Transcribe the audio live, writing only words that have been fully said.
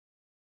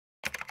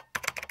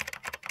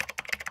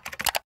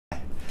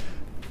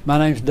My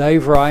name's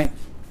Dave Wright.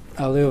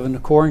 I live in the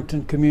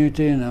Corrington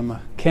community, and I'm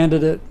a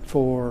candidate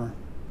for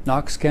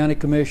Knox County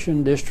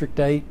Commission District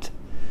 8,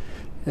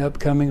 the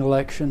upcoming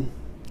election.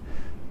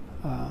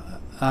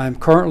 I'm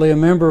currently a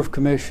member of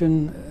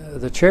commission,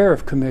 the chair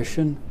of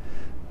commission.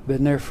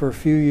 Been there for a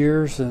few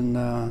years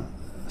and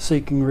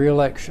seeking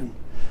re-election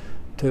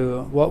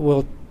to what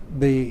will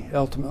be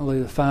ultimately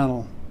the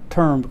final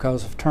term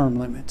because of term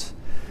limits.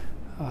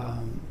 I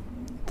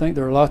think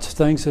there are lots of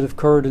things that have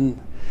occurred in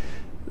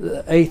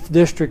the 8th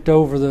District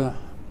over the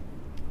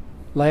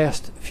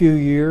last few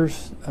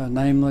years,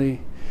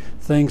 namely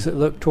things that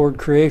look toward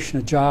creation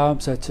of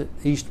jobs. That's at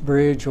East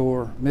Bridge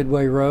or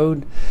Midway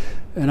Road,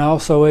 and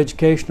also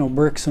educational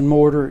bricks and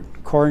mortar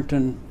at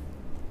Corrington,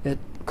 at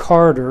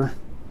Carter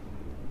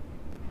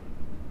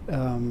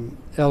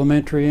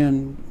Elementary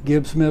and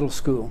Gibbs Middle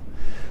School.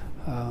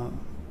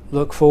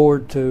 Look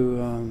forward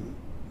to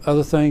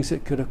other things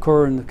that could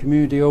occur in the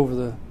community over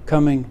the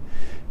coming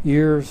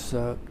years,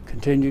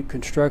 continued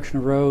construction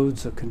of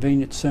roads, a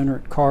convenience center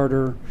at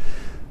Carter,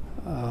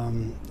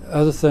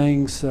 other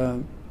things,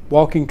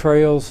 walking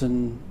trails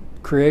and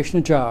creation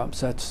of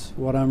jobs. That's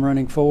what I'm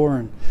running for,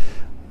 and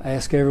I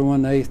ask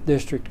everyone in the 8th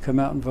District to come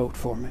out and vote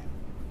for me.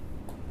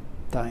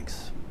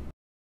 Thanks.